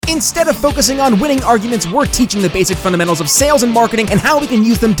Instead of focusing on winning arguments, we're teaching the basic fundamentals of sales and marketing and how we can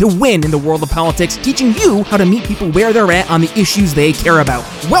use them to win in the world of politics, teaching you how to meet people where they're at on the issues they care about.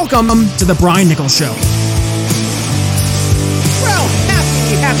 Welcome to the Brian Nichols Show. Well,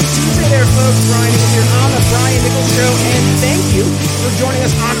 happy Tuesday there, folks. Brian Nichols here on the Brian Nichols Show, and thank you for joining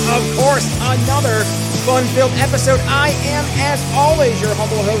us on, of course, another fun-filled episode. I am, as always, your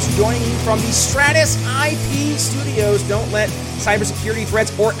humble host, joining you from the Stratus IP studios. Don't let cybersecurity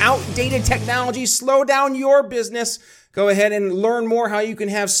threats or outdated technology slow down your business. Go ahead and learn more how you can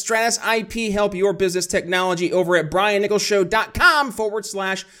have Stratus IP help your business technology over at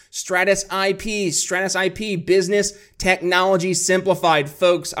briannicholsshow.com/Stratus IP. Stratus IP, business technology simplified.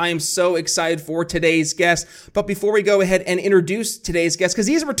 Folks, I am so excited for today's guest. But before we go ahead and introduce today's guest, because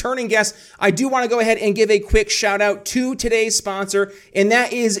he's a returning guest, I do want to go ahead and give a quick shout out to today's sponsor, and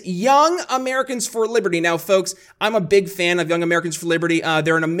that is Young Americans for Liberty. Now, folks, I'm a big fan of Young Americans for Liberty.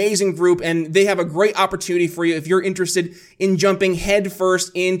 They're an amazing group, and they have a great opportunity for you if you're interested in jumping headfirst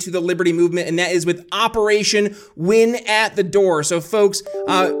into the Liberty movement, and that is with Operation Win at the Door. So, folks,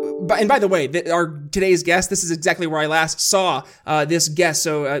 and by the way, today's guest, this is exactly where I last saw this guest,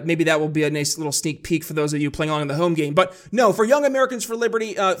 so maybe that will be a nice little sneak peek for those of you playing along in the home game. But no, for Young Americans for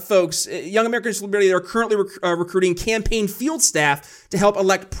Liberty, folks, Young Americans for Liberty, they're currently recruiting campaign field staff to help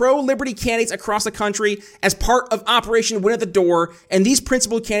elect pro-liberty candidates across the country as part of Operation Win at the Door, and these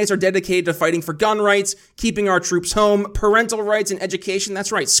principal candidates are dedicated to fighting for gun rights, keeping our troops home, parental rights and education, that's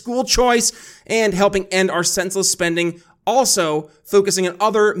right, school choice, and helping end our senseless spending. Also, focusing on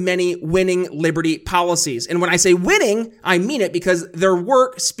other many winning liberty policies. And when I say winning, I mean it because their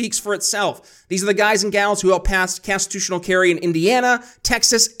work speaks for itself. These are the guys and gals who helped pass constitutional carry in Indiana,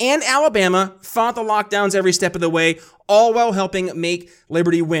 Texas, and Alabama, fought the lockdowns every step of the way, all while helping make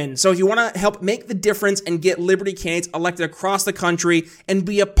liberty win. So if you want to help make the difference and get liberty candidates elected across the country and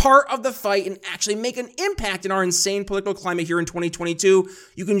be a part of the fight and actually make an impact in our insane political climate here in 2022,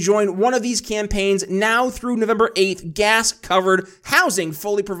 you can join one of these campaigns now through November 8th, gas-covered, housing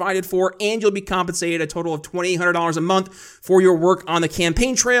fully provided for, and you'll be compensated a total of $2,800 a month for your work on the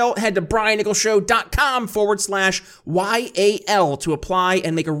campaign trail. Head to briannicholsshow.com/YAL to apply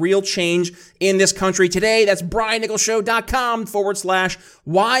and make a real change in this country today. That's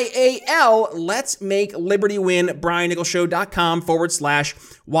briannicholsshow.com/YAL. Let's make liberty win.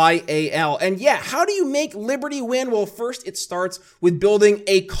 briannicholsshow.com/YAL. And yeah, how do you make liberty win? Well, first it starts with building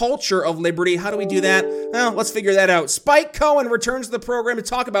a culture of liberty. How do we do that? Well, let's figure that out. Spike Cohen returns to the program to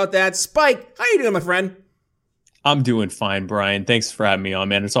talk about that. Spike, how you doing, my friend? I'm doing fine, Brian. Thanks for having me on,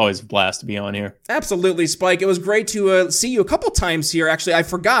 man. It's always a blast to be on here. Absolutely, Spike. It was great to see you a couple times here. Actually, I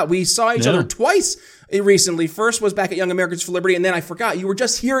forgot. We saw each other twice recently. First was back at Young Americans for Liberty, and then I forgot. You were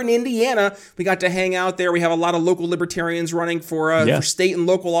just here in Indiana. We got to hang out there. We have a lot of local libertarians running for state and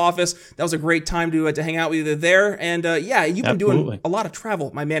local office. That was a great time to hang out with you there. And you've been doing a lot of travel,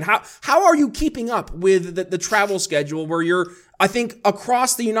 my man. How are you keeping up with the travel schedule where you're, I think,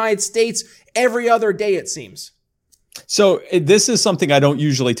 across the United States every other day, it seems? So this is something I don't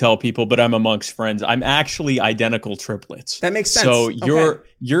usually tell people, but I'm amongst friends. I'm actually identical triplets. That makes sense. So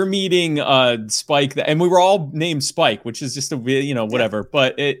you're meeting Spike, and we were all named Spike, which is just whatever.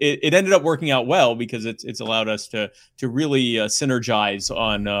 But it ended up working out well because it's allowed us to really synergize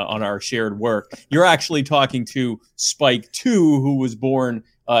on our shared work. You're actually talking to Spike 2, who was born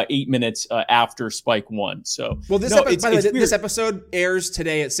 8 minutes after Spike 1. So, well, this episode airs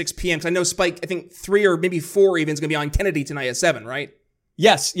today at 6 p.m. because I know Spike, I think 3 or maybe 4 even is going to be on Kennedy tonight at 7, right?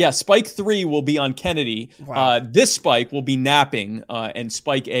 Yes. Spike 3 will be on Kennedy. Wow. This Spike will be napping, and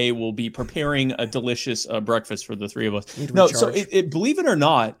Spike A will be preparing a delicious breakfast for the three of us. No, so believe it or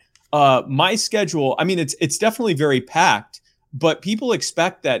not, my schedule, I mean, it's definitely very packed, but people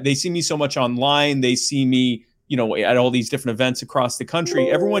expect that. They see me so much online. They see me at all these different events across the country.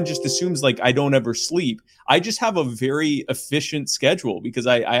 Everyone just assumes like I don't ever sleep. I just have a very efficient schedule because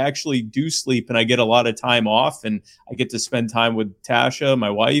I actually do sleep and I get a lot of time off and I get to spend time with Tasha, my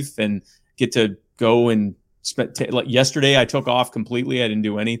wife, and get to go and like yesterday I took off completely. I didn't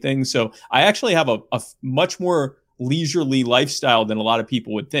do anything. So I actually have a much more leisurely lifestyle than a lot of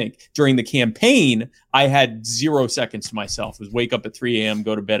people would think. During the campaign, I had 0 seconds to myself. It was wake up at 3 a.m.,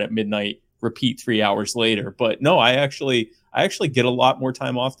 go to bed at midnight, repeat 3 hours later. But no, I actually get a lot more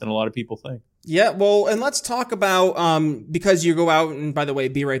time off than a lot of people think. Yeah, well, and let's talk about, because you go out, and by the way,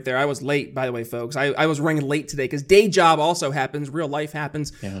 be right there. I was late, by the way, folks. I was running late today because day job also happens, real life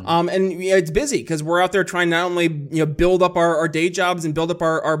happens. Yeah. And it's busy because we're out there trying not only, build up our day jobs and build up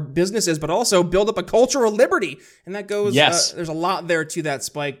our businesses, but also build up a culture of liberty. And that goes, there's a lot there to that,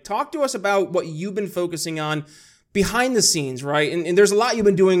 Spike. Talk to us about what you've been focusing on behind the scenes, right? And there's a lot you've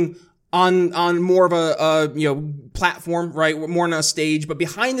been doing on more of a platform, right? More on a stage, but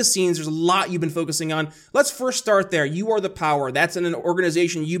behind the scenes, there's a lot you've been focusing on. Let's first start there. You Are the Power. That's an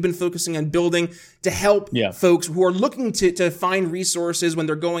organization you've been focusing on building to help folks who are looking to find resources when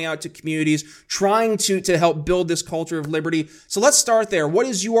they're going out to communities, trying to help build this culture of liberty. So let's start there. What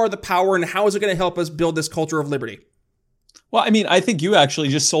is You Are the Power, and how is it going to help us build this culture of liberty? Well, I mean, I think you actually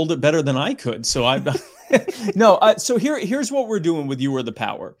just sold it better than I could. So so here's what we're doing with You Are the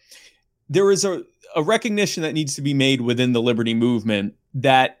Power. There is a recognition that needs to be made within the liberty movement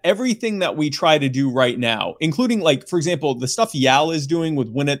that everything that we try to do right now, including, like, for example, the stuff YAL is doing with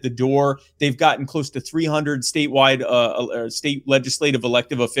Win at the Door, they've gotten close to 300 statewide state legislative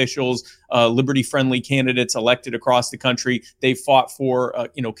elective officials, liberty-friendly candidates elected across the country. They fought for,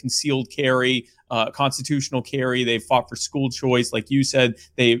 concealed carry, constitutional carry. They've fought for school choice, like you said.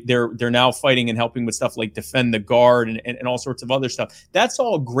 They're now fighting and helping with stuff like Defend the Guard and all sorts of other stuff. That's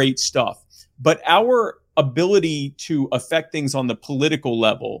all great stuff. But our ability to affect things on the political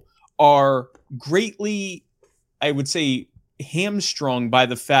level are greatly, I would say, hamstrung by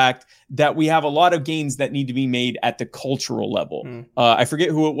the fact that we have a lot of gains that need to be made at the cultural level. I forget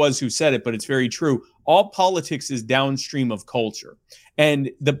who it was who said it, but it's very true. All politics is downstream of culture.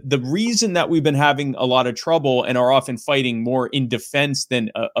 And the reason that we've been having a lot of trouble and are often fighting more in defense than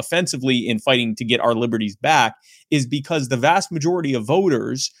offensively in fighting to get our liberties back is because the vast majority of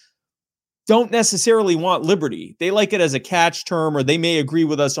voters don't necessarily want liberty. They like it as a catch term, or they may agree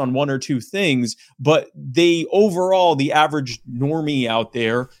with us on one or two things, but overall, the average normie out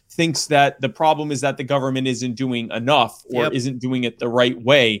there thinks that the problem is that the government isn't doing enough or isn't doing it the right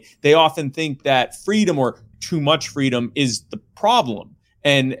way. They often think that freedom or too much freedom is the problem.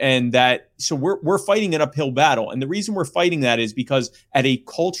 And that, so we're fighting an uphill battle. And the reason we're fighting that is because at a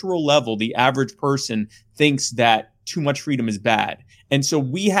cultural level, the average person thinks that too much freedom is bad. And so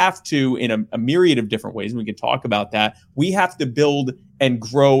we have to, in a myriad of different ways, and we can talk about that, we have to build and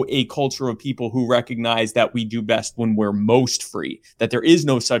grow a culture of people who recognize that we do best when we're most free, that there is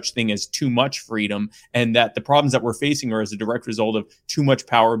no such thing as too much freedom, and that the problems that we're facing are as a direct result of too much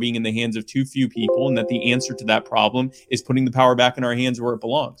power being in the hands of too few people, and that the answer to that problem is putting the power back in our hands where it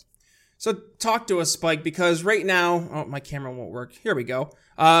belongs. So talk to us, Spike, because right now, my camera won't work. Here we go.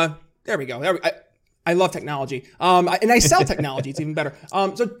 There we go. I love technology. And I sell technology. It's even better.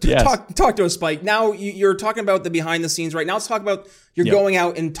 Talk to us, Spike. Now you're talking about the behind the scenes right now. Let's talk about you're going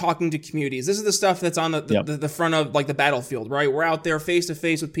out and talking to communities. This is the stuff that's on the front of, like, the battlefield, right? We're out there face to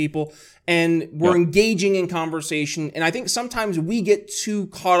face with people and we're engaging in conversation. And I think sometimes we get too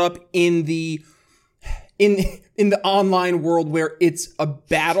caught up in the online world where it's a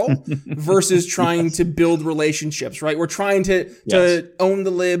battle versus trying to build relationships, right? We're trying to own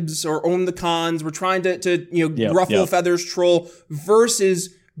the libs or own the cons. We're trying to ruffle feathers, troll,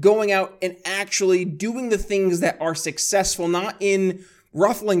 versus going out and actually doing the things that are successful, not in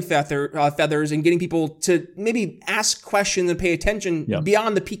ruffling feathers and getting people to maybe ask questions and pay attention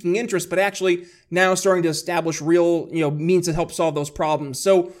beyond the piquing interest, but actually now starting to establish real, means to help solve those problems.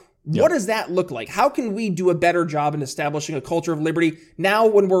 So what does that look like? How can we do a better job in establishing a culture of liberty now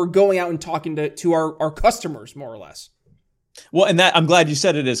when we're going out and talking to our customers, more or less? Well, and that, I'm glad you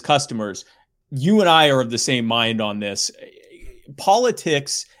said it as customers. You and I are of the same mind on this.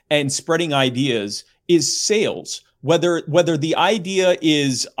 Politics and spreading ideas is sales. Whether the idea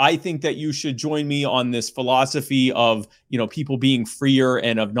is, I think that you should join me on this philosophy of, people being freer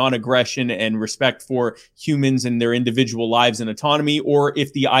and of non-aggression and respect for humans and their individual lives and autonomy, or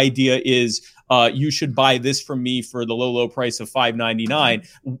if the idea is, you should buy this from me for the low price of $5.99.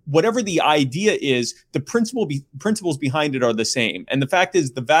 Whatever the idea is, the principles behind it are the same. And the fact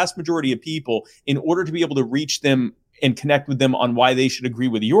is, the vast majority of people, in order to be able to reach them and connect with them on why they should agree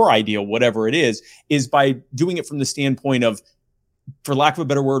with your idea, whatever it is by doing it from the standpoint of, for lack of a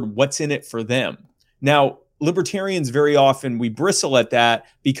better word, what's in it for them. Now, libertarians, very often, we bristle at that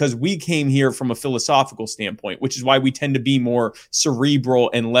because we came here from a philosophical standpoint, which is why we tend to be more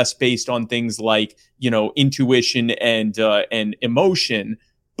cerebral and less based on things like, intuition and emotion.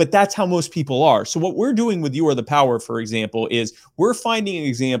 But that's how most people are. So what we're doing with You Are the Power, for example, is we're finding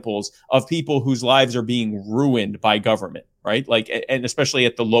examples of people whose lives are being ruined by government, right? Like, and especially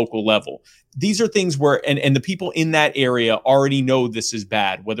at the local level. These are things where, and the people in that area already know this is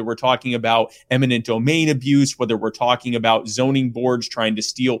bad, whether we're talking about eminent domain abuse, whether we're talking about zoning boards trying to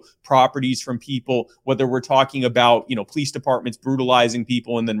steal properties from people, whether we're talking about, police departments brutalizing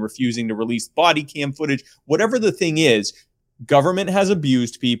people and then refusing to release body cam footage, whatever the thing is. Government has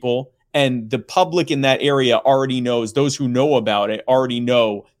abused people, and the public in that area already knows, those who know about it already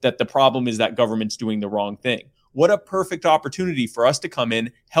know that the problem is that government's doing the wrong thing. what a perfect opportunity for us to come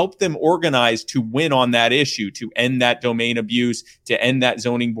in, help them organize to win on that issue, to end that domain abuse, to end that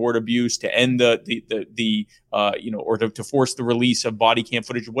zoning board abuse, to end to force the release of body cam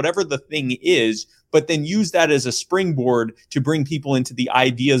footage, whatever the thing is, but then use that as a springboard to bring people into the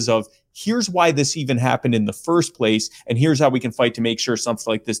ideas of, here's why this even happened in the first place, and here's how we can fight to make sure something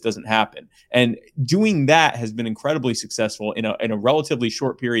like this doesn't happen. And doing that has been incredibly successful in a relatively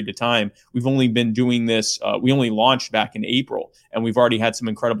short period of time. We've only been doing this, we only launched back in April, and we've already had some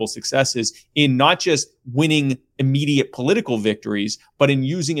incredible successes in not just winning immediate political victories, but in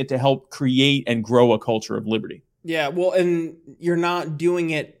using it to help create and grow a culture of liberty. Yeah, well, and you're not doing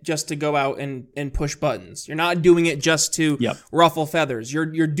it just to go out and push buttons. You're not doing it just to ruffle feathers.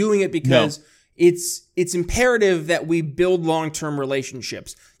 You're doing it because it's imperative that we build long-term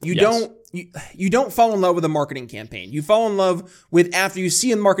relationships. You don't fall in love with a marketing campaign. You fall in love with, after you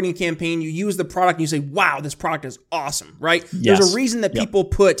see a marketing campaign, you use the product and you say, wow, this product is awesome, right? Yes. There's a reason that people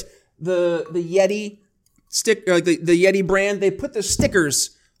put the Yeti the Yeti brand, they put the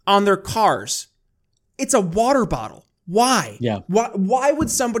stickers on their cars. It's a water bottle. Why? Yeah. Why would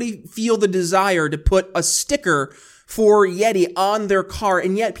somebody feel the desire to put a sticker for Yeti on their car?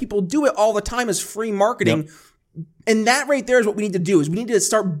 And yet people do it all the time as free marketing. Yep. And that right there is what we need to do, is we need to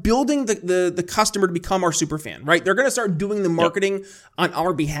start building the customer to become our super fan, right? They're going to start doing the marketing on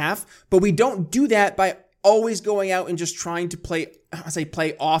our behalf, but we don't do that by always going out and just trying to play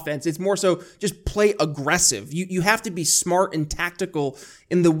offense. It's more so just play aggressive. You have to be smart and tactical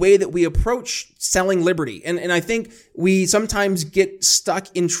in the way that we approach selling liberty. And I think we sometimes get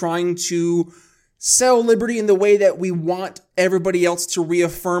stuck in trying to sell liberty in the way that we want everybody else to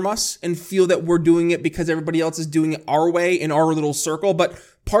reaffirm us and feel that we're doing it because everybody else is doing it our way in our little circle. But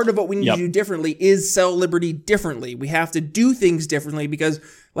part of what we need to do differently is sell liberty differently. We have to do things differently because,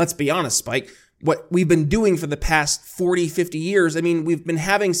 let's be honest, Spike, what we've been doing for the past 40, 50 years, I mean, we've been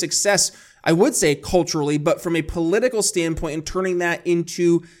having success, I would say culturally, but from a political standpoint and turning that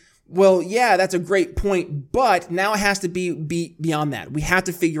into, well, yeah, that's a great point, but now it has to be beyond that. We have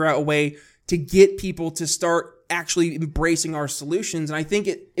to figure out a way to get people to start actually embracing our solutions. And I think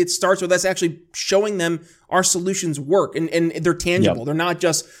it starts with us actually showing them our solutions work and they're tangible. Yep. They're not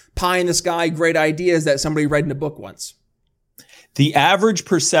just pie in the sky, great ideas that somebody read in a book once. The average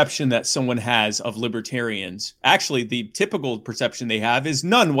perception that someone has of libertarians, actually the typical perception they have is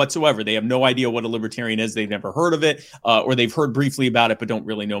none whatsoever. They have no idea what a libertarian is. They've never heard of it, or they've heard briefly about it, but don't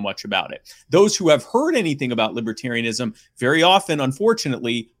really know much about it. Those who have heard anything about libertarianism, very often,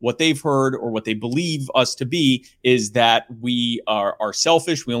 unfortunately, what they've heard or what they believe us to be is that we are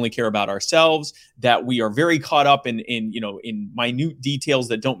selfish. We only care about ourselves, that we are very caught up in minute details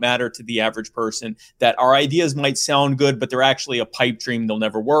that don't matter to the average person, that our ideas might sound good, but they're actually a pipe dream, they'll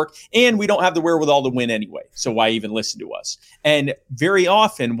never work, and we don't have the wherewithal to win anyway, so why even listen to us? And very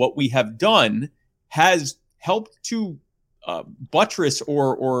often what we have done has helped to buttress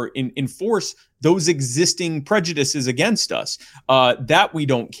or enforce those existing prejudices against us, that we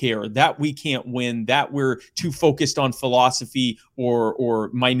don't care, that we can't win, that we're too focused on philosophy or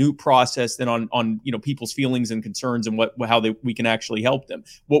minute process than on people's feelings and concerns and how we can actually help them.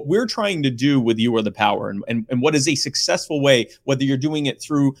 What we're trying to do with You Are the Power and what is a successful way, whether you're doing it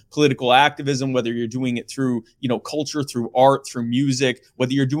through political activism, whether you're doing it through culture, through art, through music,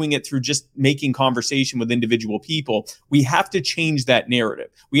 whether you're doing it through just making conversation with individual people, we have to change that narrative.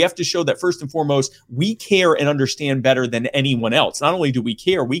 We have to show that first and foremost, we care and understand better than anyone else. Not only do we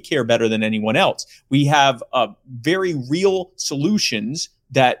care better than anyone else. We have very real solutions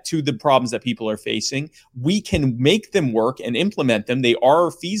to the problems that people are facing. We can make them work and implement them. They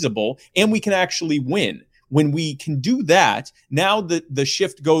are feasible, and we can actually win. When we can do that, now the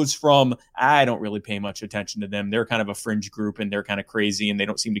shift goes from, I don't really pay much attention to them, they're kind of a fringe group and they're kind of crazy and they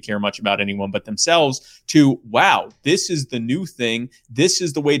don't seem to care much about anyone but themselves, to, wow, this is the new thing. This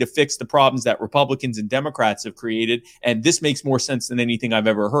is the way to fix the problems that Republicans and Democrats have created. And this makes more sense than anything I've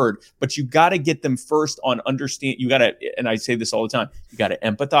ever heard. But you got to get them first on understand. You got to, and I say this all the time, you got to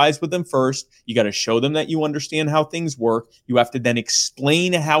empathize with them first. You got to show them that you understand how things work. You have to then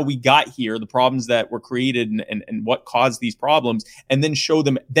explain how we got here, the problems that were created and what caused these problems, and then show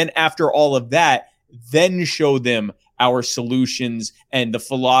them, then after all of that, then show them our solutions and the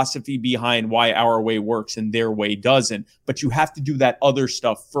philosophy behind why our way works and their way doesn't. But you have to do that other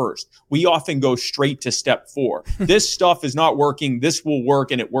stuff first. We often go straight to step 4. This stuff is not working. This will work,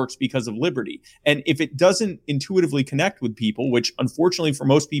 and it works because of liberty. And if it doesn't intuitively connect with people, which unfortunately for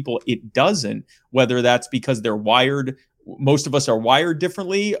most people it doesn't, whether that's because they're wired most of us are wired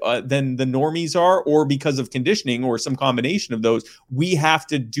differently than the normies are, or because of conditioning or some combination of those. We have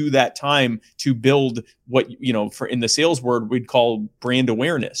to do that time to build what, for in the sales word, we'd call brand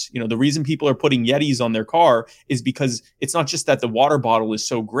awareness. The reason people are putting Yetis on their car is because it's not just that the water bottle is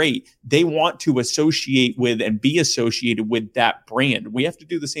so great. They want to associate with and be associated with that brand. We have to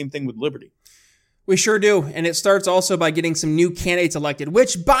do the same thing with Liberty. We sure do. And it starts also by getting some new candidates elected,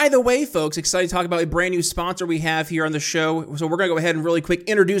 which, by the way, folks, excited to talk about a brand new sponsor we have here on the show. So we're going to go ahead and really quick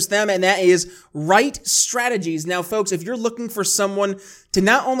introduce them, and that is Right Strategies. Now, folks, if you're looking for someone to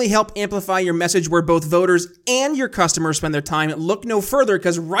not only help amplify your message where both voters and your customers spend their time, look no further,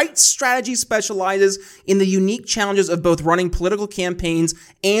 because Right Strategies specializes in the unique challenges of both running political campaigns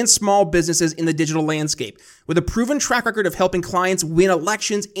and small businesses in the digital landscape. With a proven track record of helping clients win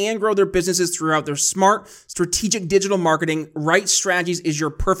elections and grow their businesses throughout their smart, strategic digital marketing, Right Strategies is your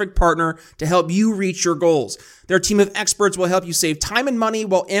perfect partner to help you reach your goals. Their team of experts will help you save time and money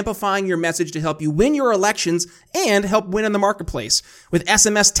while amplifying your message to help you win your elections and help win in the marketplace. With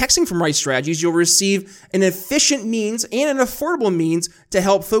SMS texting from Right Strategies, you'll receive an efficient means and an affordable means to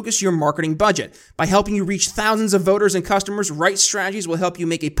help focus your marketing budget. By helping you reach thousands of voters and customers, Right Strategies will help you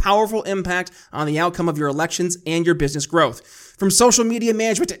make a powerful impact on the outcome of your elections and your business growth. From social media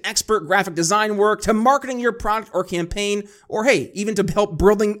management to expert graphic design work to marketing your product or campaign, or hey, even to help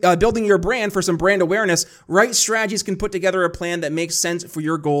building your brand for some brand awareness, Right Strategies can put together a plan that makes sense for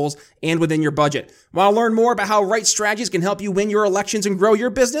your goals and within your budget. Want to learn more about how Right Strategies can help you win your elections and grow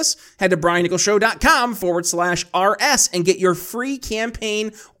your business? Head to briannicholsshow.com/RS and get your free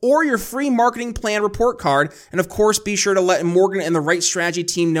campaign or your free marketing plan report card. And of course, be sure to let Morgan and the Right Strategy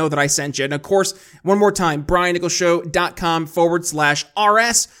team know that I sent you. And of course, one more time,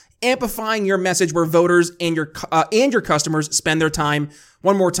 briannicholsshow.com/RS, amplifying your message where voters and your customers spend their time.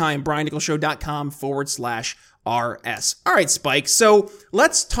 One more time, briannicholsshow.com/RS. All right, Spike. So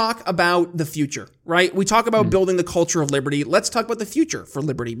let's talk about the future, right? We talk about building the culture of liberty. Let's talk about the future for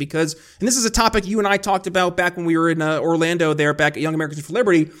liberty because, and this is a topic you and I talked about back when we were in Orlando there back at Young Americans for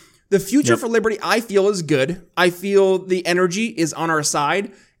Liberty. The future for liberty, I feel, is good. I feel the energy is on our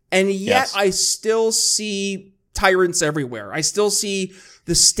side. And yet I still see tyrants everywhere. I still see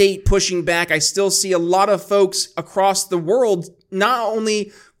the state pushing back. I still see a lot of folks across the world not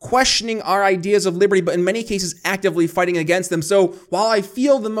only questioning our ideas of liberty, but in many cases actively fighting against them. So while I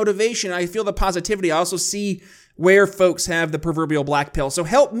feel the motivation, I feel the positivity, I also see where folks have the proverbial black pill. So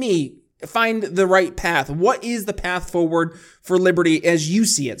help me find the right path. What is the path forward for liberty as you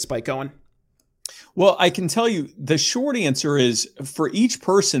see it, Spike Owen? Well, I can tell you the short answer is for each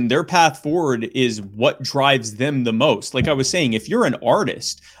person, their path forward is what drives them the most. Like I was saying, if you're an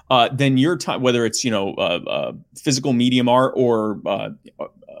artist, then your time, whether it's, physical medium art or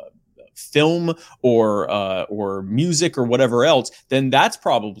film or music or whatever else, then that's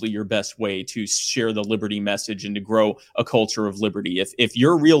probably your best way to share the liberty message and to grow a culture of liberty. If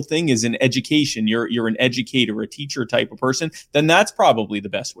your real thing is in education, you're an educator, a teacher type of person, then that's probably the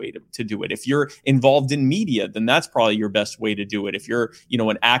best way to do it. If you're involved in media, then that's probably your best way to do it. If you're,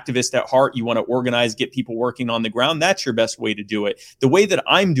 an activist at heart, you want to organize, get people working on the ground, that's your best way to do it. The way that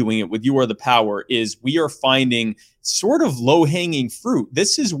I'm doing it with You Are the Power is we are finding sort of low-hanging fruit.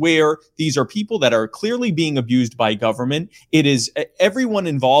 This is where these are people that are clearly being abused by government. It is everyone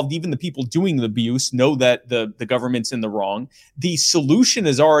involved, even the people doing the abuse, know that the government's in the wrong. The solution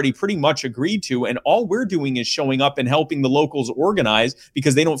is already pretty much agreed to, and all we're doing is showing up and helping the locals organize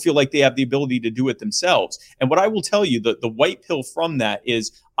because they don't feel like they have the ability to do it themselves. And what I will tell you, the white pill from that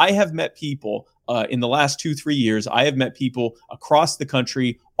is I have met people in the last 2-3 years, I have met people across the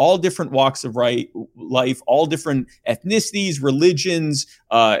country, all different walks of life, all different ethnicities, religions,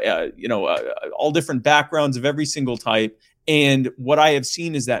 all different backgrounds of every single type. And what I have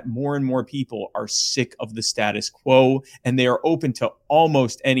seen is that more and more people are sick of the status quo and they are open to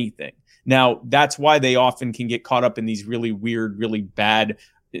almost anything. Now, that's why they often can get caught up in these really weird, really bad,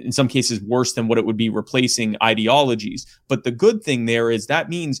 in some cases worse than what it would be replacing ideologies. But the good thing there is that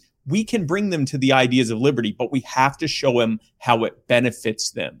means we can bring them to the ideas of liberty, but we have to show them how it benefits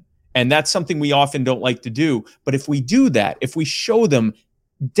them. And that's something we often don't like to do. But if we do that, if we show them,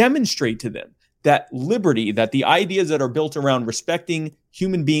 demonstrate to them that liberty, that the ideas that are built around respecting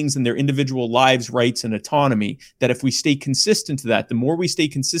human beings and their individual lives, rights, and autonomy, that if we stay consistent to that, the more we stay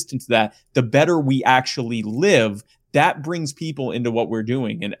consistent to that, the better we actually live. that brings people into what we're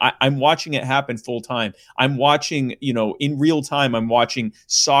doing. And I'm watching it happen full time. I'm watching, in real time, I'm watching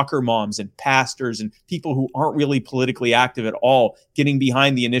soccer moms and pastors and people who aren't really politically active at all getting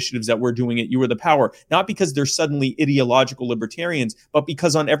behind the initiatives that we're doing at You Are the Power, not because they're suddenly ideological libertarians, but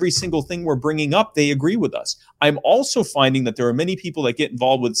because on every single thing we're bringing up, they agree with us. I'm also finding that there are many people that get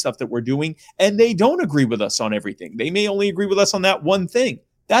involved with stuff that we're doing and they don't agree with us on everything. They may only agree with us on that one thing.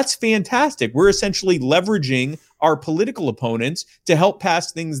 That's fantastic. We're essentially leveraging our political opponents to help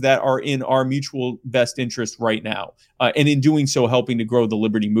pass things that are in our mutual best interest right now. And in doing so, helping to grow the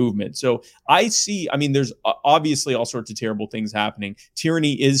liberty movement. So there's obviously all sorts of terrible things happening.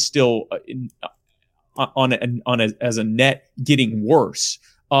 Tyranny is still as a net getting worse.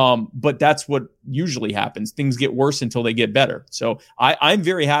 But that's what usually happens. Things get worse until they get better. So I'm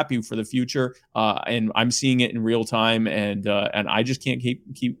very happy for the future, and I'm seeing it in real time, and I just can't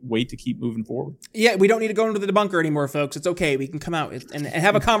wait to keep moving forward. Yeah, we don't need to go into the bunker anymore, folks. It's okay. We can come out and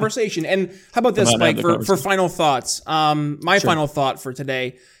have a conversation. And how about this, Mike, for final thoughts? Final thought for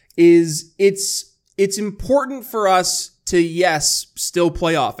today is it's important for us to, yes, still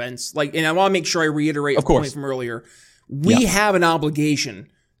play offense. And I want to make sure I reiterate a point from earlier. We have an obligation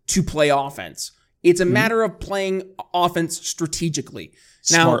to play offense. It's a matter of playing offense strategically.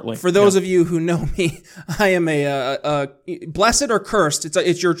 Now, smartly. For those of you who know me, I am a blessed or cursed,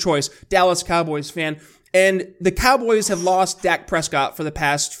 it's your choice, Dallas Cowboys fan. And the Cowboys have lost Dak Prescott for the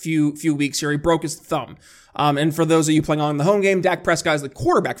past few weeks here. He broke his thumb. And for those of you playing on the home game, Dak Prescott is the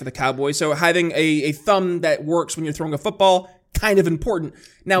quarterback for the Cowboys. So having a thumb that works when you're throwing a football, kind of important.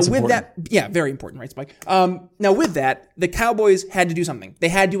 Now, very important, right, Spike? Now, with that, the Cowboys had to do something. They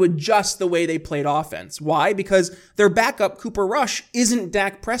had to adjust the way they played offense. Why? Because their backup, Cooper Rush, isn't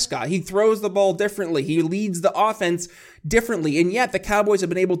Dak Prescott. He throws the ball differently. He leads the offense differently. And yet, the Cowboys have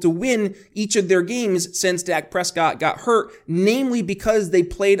been able to win each of their games since Dak Prescott got hurt, namely because they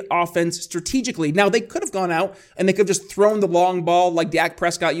played offense strategically. Now, they could have gone out and they could have just thrown the long ball like Dak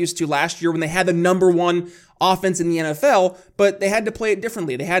Prescott used to last year when they had the number one offense in the NFL, but they had to play it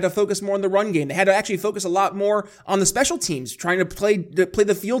differently. They had to focus more on the run game. They had to actually focus a lot more on the special teams, trying to play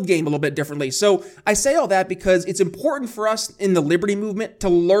the field game a little bit differently. So I say all that because it's important for us in the liberty movement to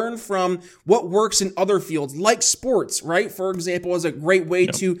learn from what works in other fields, like sports, right? For example, is a great way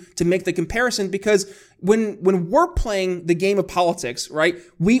to make the comparison, because when we're playing the game of politics, right,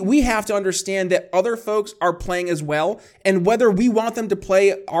 we have to understand that other folks are playing as well, and whether we want them to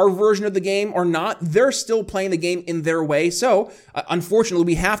play our version of the game or not, they're still playing the game in their way. So, unfortunately,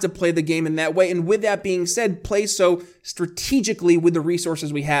 we have to play the game in that way, and with that being said, play so strategically with the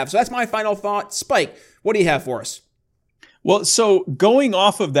resources we have. So that's my final thought. Spike, what do you have for us? Well, so going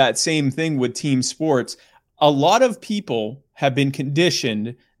off of that same thing with team sports, a lot of people have been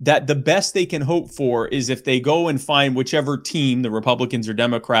conditioned that the best they can hope for is if they go and find whichever team, the Republicans or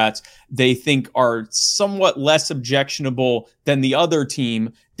Democrats, they think are somewhat less objectionable than the other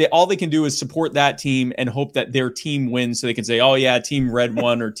team, all they can do is support that team and hope that their team wins, so they can say, oh yeah, team red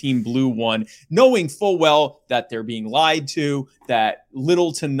won or team blue won, knowing full well that they're being lied to, that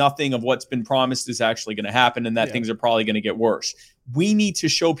little to nothing of what's been promised is actually going to happen, and that things are probably going to get worse. We need to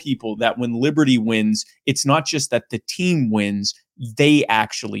show people that when liberty wins, it's not just that the team wins, they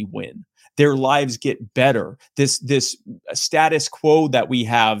actually win. Their lives get better. This status quo that we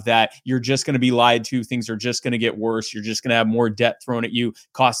have, that you're just going to be lied to, things are just going to get worse, you're just going to have more debt thrown at you,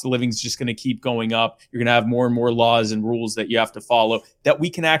 cost of living is just going to keep going up, you're going to have more and more laws and rules that you have to follow, that we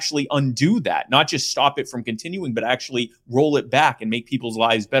can actually undo that, not just stop it from continuing, but actually roll it back and make people's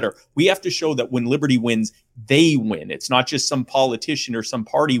lives better. We have to show that when liberty wins, they win. It's not just some politician or some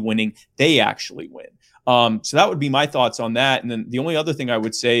party winning, they actually win. So that would be my thoughts on that. And then the only other thing I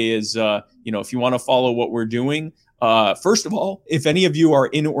would say is, if you want to follow what we're doing, first of all, if any of you are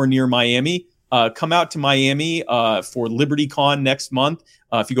in or near Miami, come out to Miami for LibertyCon next month.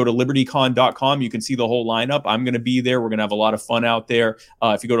 If you go to libertycon.com, you can see the whole lineup. I'm going to be there. We're going to have a lot of fun out there.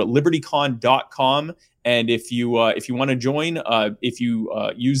 If you go to libertycon.com, and if you want to join, if you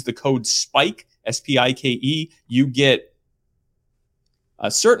use the code SPIKE, SPIKE, you get a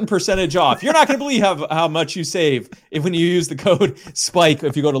certain percentage off. You're not going to believe how much you save when you use the code SPIKE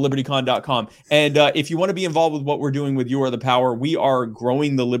if you go to libertycon.com. And if you want to be involved with what we're doing with You Are the Power, we are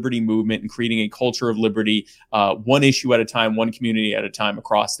growing the liberty movement and creating a culture of liberty, one issue at a time, one community at a time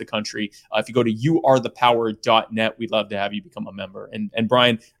across the country. If you go to youarethepower.net, we'd love to have you become a member. And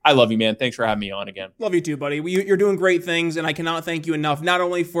Brian, I love you, man. Thanks for having me on again. Love you too, buddy. You're doing great things, and I cannot thank you enough, not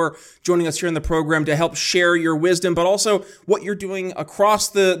only for joining us here in the program to help share your wisdom, but also what you're doing across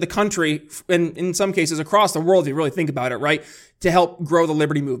the country, and in some cases across the world, if you really think about it, right? to help grow the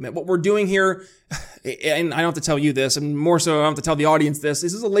liberty movement. What we're doing here, and I don't have to tell you this, and more so I don't have to tell the audience this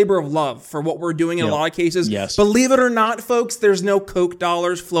is a labor of love for what we're doing in a lot of cases. Yes. Believe it or not, folks, there's no Coke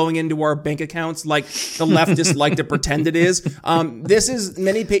dollars flowing into our bank accounts like the leftists like to pretend it is. This is, in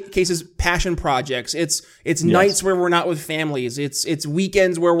many cases, passion projects. It's nights where we're not with families. It's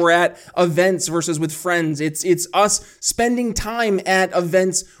weekends where we're at events versus with friends. It's us spending time at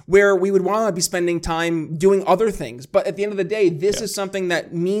events where we would want to be spending time doing other things. But at the end of the day, this is something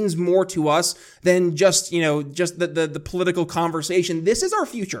that means more to us than just the political conversation. This is our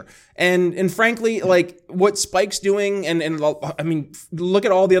future. And frankly, like what Spike's doing, and I mean, look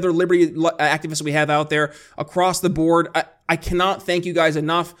at all the other liberty activists we have out there across the board. I cannot thank you guys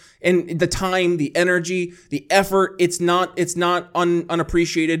enough. And the time, the energy, the effort, it's not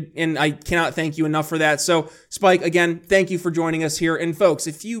unappreciated. And I cannot thank you enough for that. So Spike, again, thank you for joining us here. And folks,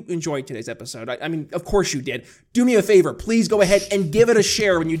 if you enjoyed today's episode, I mean, of course you did. Do me a favor. Please go ahead and give it a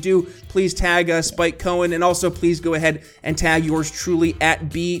share. When you do, please tag Spike Cohen. And also please go ahead and tag yours truly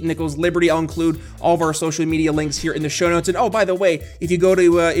at B Nichols Liberty. I'll include all of our social media links here in the show notes. And oh, by the way, if you go to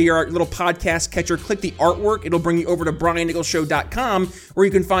your little podcast catcher, click the artwork. It'll bring you over to BrianNicholsShow.com, where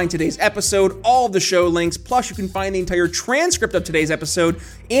you can find today's episode, all of the show links, plus you can find the entire transcript of today's episode,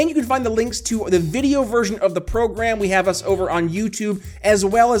 and you can find the links to the video version of the program. We have us over on YouTube, as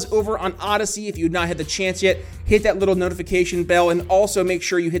well as over on Odyssey. If you've not had the chance yet, hit that little notification bell, and also make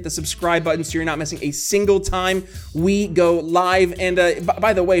sure you hit the subscribe button so you're not missing a single time we go live. And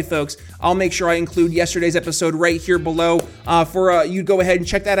by the way, folks, I'll make sure I include yesterday's episode right here below for you to go ahead and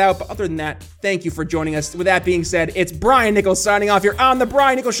check that out. But other than that, thank you for joining us. With that being said, it's Brian Nichols signing off here on The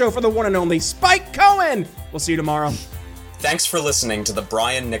Brian Nichols Show for the one and only Spike Cohen. We'll see you tomorrow. Thanks for listening to The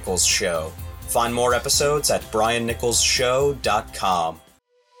Brian Nichols Show. Find more episodes at briannicholsshow.com.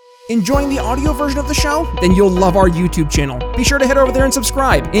 Enjoying the audio version of the show? Then you'll love our YouTube channel. Be sure to head over there and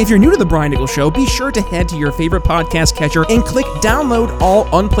subscribe. And if you're new to The Brian Nichols Show, be sure to head to your favorite podcast catcher and click download all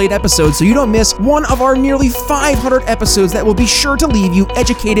unplayed episodes so you don't miss one of our nearly 500 episodes that will be sure to leave you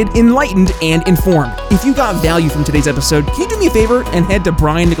educated, enlightened, and informed. If you got value from today's episode, can you do me a favor and head to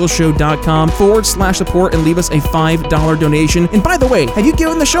briannicholsshow.com/support and leave us a $5 donation? And by the way, have you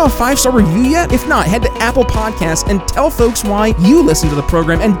given the show a 5-star review yet? If not, head to Apple Podcasts and tell folks why you listen to the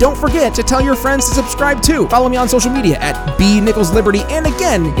program, and don't forget to tell your friends to subscribe too. Follow me on social media at B Nichols Liberty. And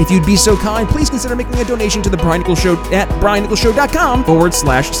again, if you'd be so kind, please consider making a donation to The Brian Nichols Show at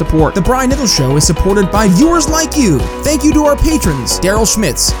briannicholsshow.com/support. The Brian Nichols Show is supported by viewers like you. Thank you to our patrons, Daryl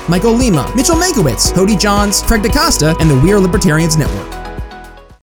Schmitz, Michael Lima, Mitchell Mankiewicz, Cody Johns, Craig DaCosta, and the We Are Libertarians Network.